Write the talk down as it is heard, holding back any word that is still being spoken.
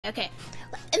Okay,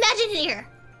 imagine here.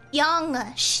 Young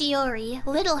Shiori,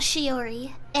 little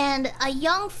Shiori, and a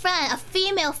young friend, a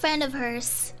female friend of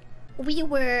hers. We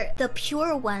were the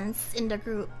pure ones in the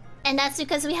group. And that's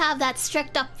because we have that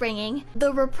strict upbringing.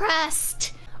 The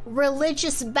repressed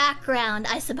religious background,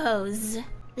 I suppose.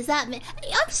 Does that mean...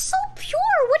 I'm so pure!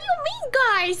 What do you mean,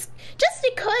 guys? Just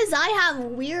because I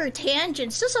have weird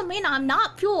tangents doesn't mean I'm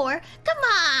not pure. Come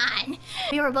on!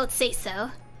 We were both say so.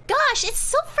 Gosh, it's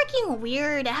so freaking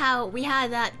weird how we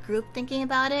had that group thinking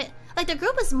about it. Like, the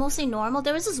group was mostly normal.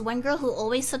 There was this one girl who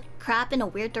always took crap in a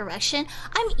weird direction.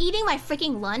 I'm eating my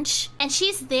freaking lunch, and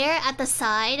she's there at the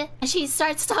side, and she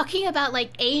starts talking about,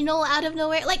 like, anal out of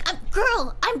nowhere. Like,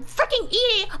 girl, I'm freaking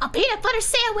eating a peanut butter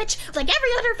sandwich, like, every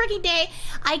other freaking day.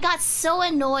 I got so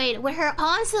annoyed with her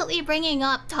constantly bringing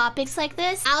up topics like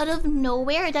this out of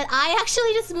nowhere that I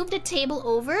actually just moved the table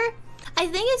over. I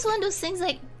think it's one of those things,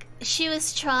 like, she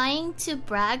was trying to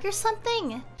brag or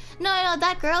something. No,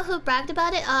 that girl who bragged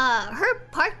about it, her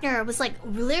partner was like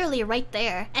literally right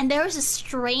there. And there was a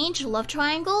strange love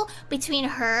triangle between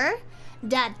her,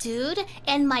 that dude,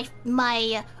 and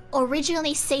my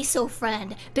originally say-so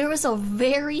friend. There was a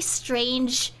very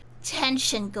strange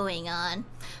tension going on.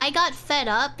 I got fed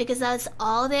up because that's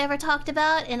all they ever talked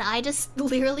about, and I just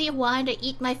literally wanted to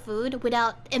eat my food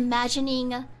without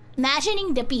imagining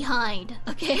the behind,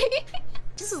 okay?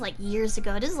 This is like years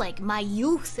ago. This is like my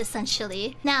youth,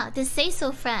 essentially. Now, this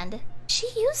say-so friend, she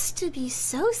used to be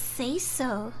so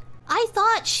say-so. I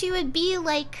thought she would be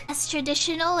like as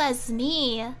traditional as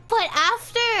me. But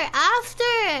after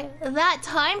that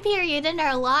time period in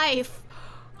her life,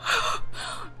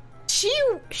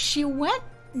 she went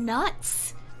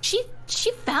nuts.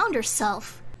 She found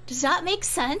herself. Does that make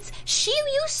sense? She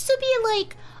used to be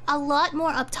like a lot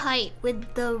more uptight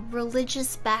with the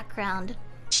religious background.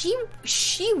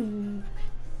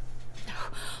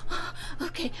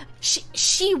 Okay,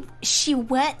 she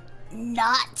went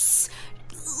nuts.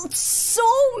 So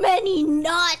many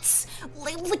nuts.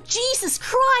 Like Jesus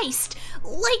Christ.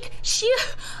 Like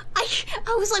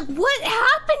I was like, what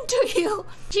happened to you?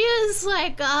 She was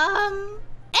like,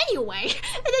 anyway.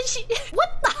 And then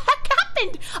what the heck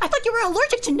happened? I thought you were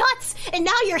allergic to nuts, and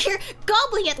now you're here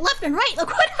gobbling it left and right. Like,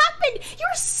 what happened?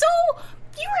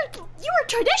 You were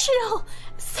traditional.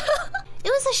 So, it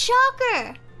was a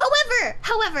shocker.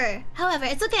 However,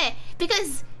 it's okay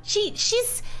because she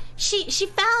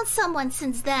found someone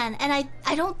since then, and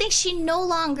I don't think she no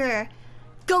longer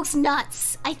goes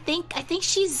nuts. I think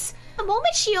she's... The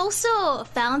moment she also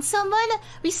found someone,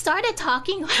 we started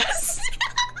talking less.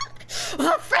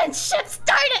 Friendship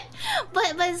started!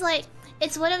 But it's like,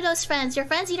 it's one of those friends. Your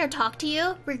friends either talk to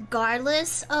you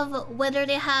regardless of whether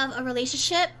they have a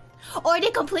relationship, or they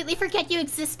completely forget you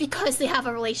exist because they have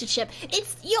a relationship.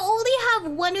 You only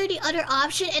have one or the other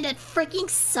option, and it freaking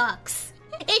sucks.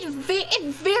 It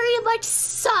very much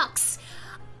sucks.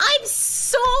 I'm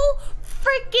so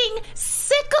freaking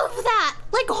sick of that.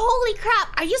 Like, holy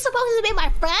crap. Are you supposed to be my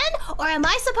friend? Or am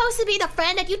I supposed to be the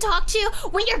friend that you talk to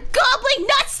when you're gobbling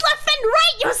nuts left and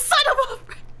right, you son of a...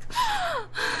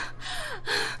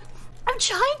 I'm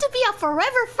trying to be a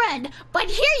forever friend, but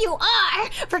here you are,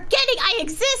 forgetting I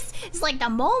exist. It's like the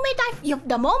moment you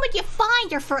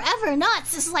find your forever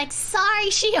nuts, it's like, sorry,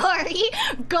 Shiori,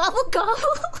 gobble gobble.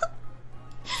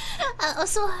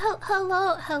 Also,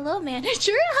 hello,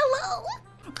 manager, hello.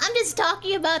 I'm just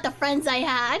talking about the friends I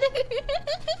had.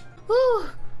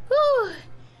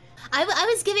 I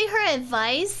was giving her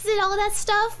advice and all that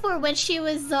stuff for when she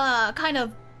was kind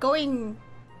of going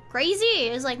crazy.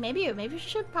 It was like, maybe you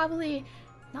should probably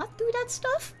not do that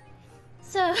stuff.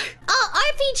 So,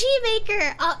 RPG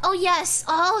Maker. Oh yes,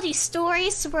 all these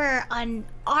stories were on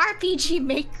RPG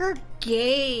Maker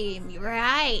game.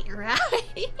 Right.